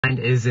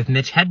Is if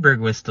Mitch Hedberg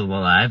was still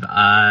alive,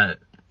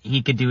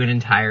 he could do an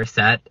entire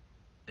set.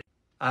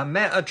 I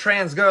met a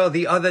trans girl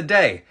the other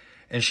day,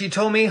 and she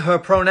told me her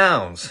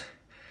pronouns.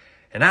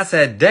 And I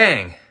said,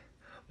 dang,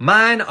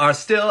 mine are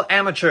still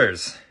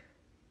amateurs.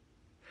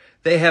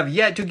 They have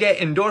yet to get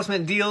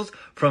endorsement deals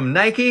from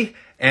Nike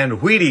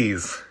and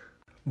Wheaties.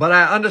 But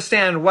I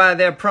understand why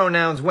their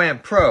pronouns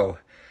went pro.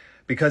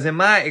 Because in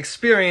my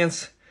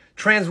experience,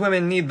 trans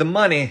women need the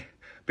money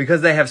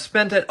because they have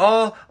spent it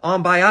all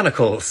on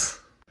bionicles.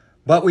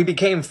 But we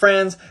became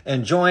friends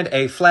and joined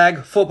a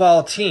flag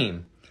football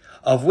team,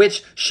 of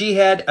which she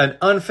had an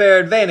unfair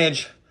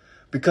advantage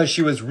because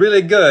she was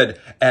really good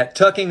at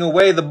tucking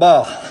away the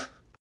ball.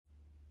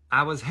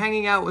 I was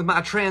hanging out with my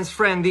trans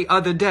friend the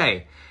other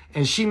day,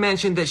 and she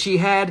mentioned that she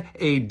had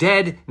a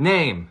dead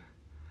name.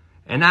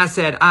 And I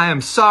said, I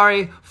am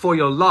sorry for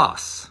your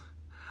loss.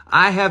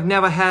 I have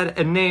never had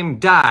a name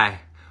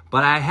die,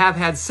 but I have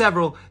had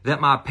several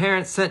that my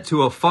parents sent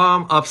to a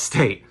farm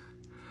upstate,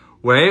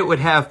 where it would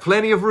have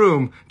plenty of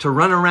room to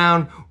run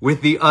around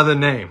with the other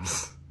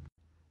names.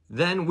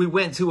 Then we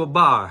went to a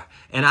bar,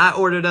 and I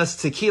ordered us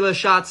tequila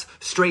shots,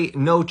 straight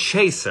no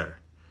chaser.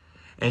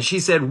 And she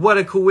said, what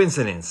a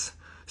coincidence.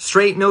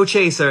 Straight no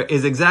chaser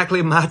is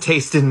exactly my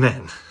taste in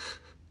men.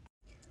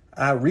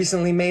 I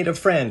recently made a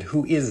friend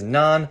who is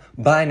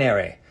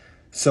non-binary.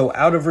 So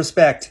out of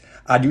respect,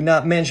 I do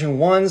not mention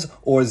ones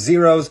or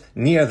zeros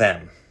near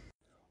them.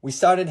 We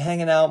started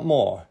hanging out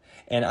more,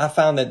 and I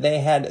found that they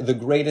had the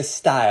greatest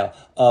style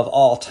of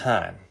all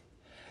time.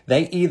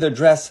 They either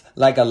dress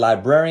like a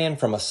librarian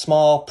from a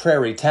small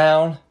prairie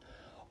town,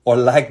 or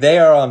like they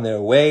are on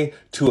their way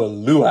to a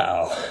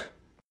luau.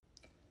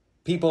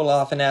 People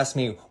often ask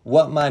me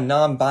what my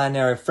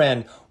non-binary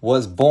friend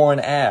was born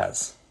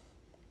as.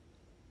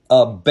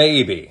 A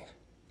baby.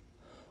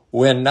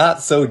 We're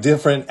not so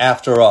different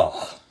after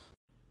all.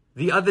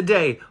 The other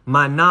day,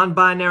 my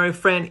non-binary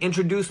friend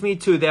introduced me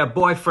to their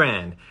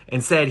boyfriend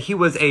and said he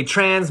was a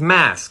trans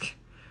mask.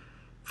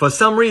 For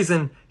some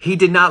reason, he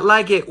did not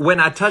like it when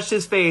I touched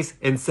his face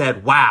and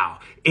said, wow,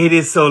 it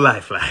is so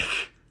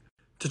lifelike.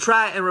 To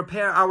try and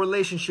repair our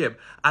relationship,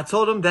 I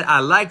told him that I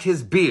liked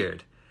his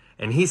beard.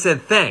 And he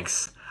said,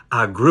 thanks,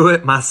 I grew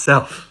it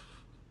myself.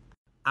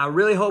 I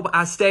really hope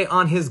I stay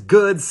on his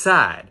good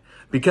side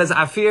because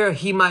I fear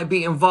he might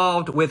be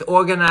involved with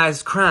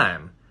organized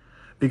crime.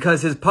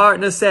 Because his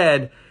partner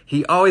said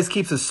he always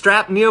keeps a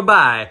strap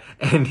nearby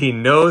and he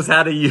knows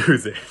how to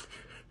use it.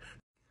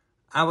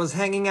 I was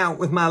hanging out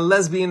with my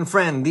lesbian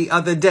friend the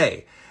other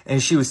day,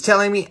 and she was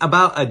telling me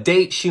about a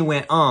date she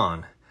went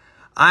on.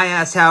 I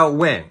asked how it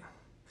went.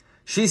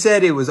 She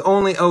said it was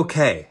only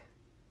okay.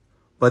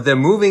 But they're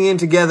moving in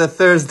together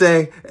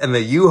Thursday, and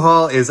the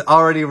U-Haul is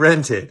already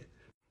rented.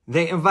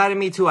 They invited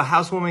me to a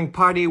housewarming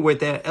party with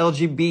their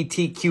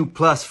LGBTQ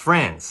plus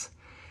friends.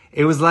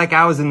 It was like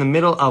I was in the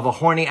middle of a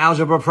horny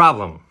algebra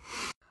problem.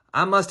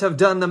 I must have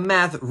done the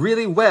math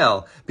really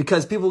well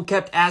because people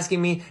kept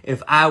asking me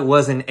if I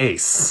was an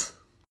ace.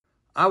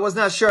 I was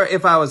not sure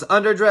if I was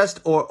underdressed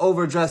or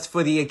overdressed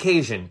for the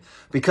occasion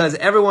because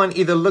everyone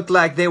either looked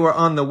like they were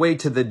on the way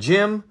to the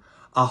gym,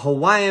 a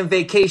Hawaiian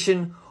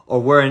vacation,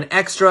 or were an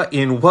extra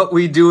in What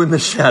We Do in the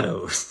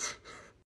Shadows.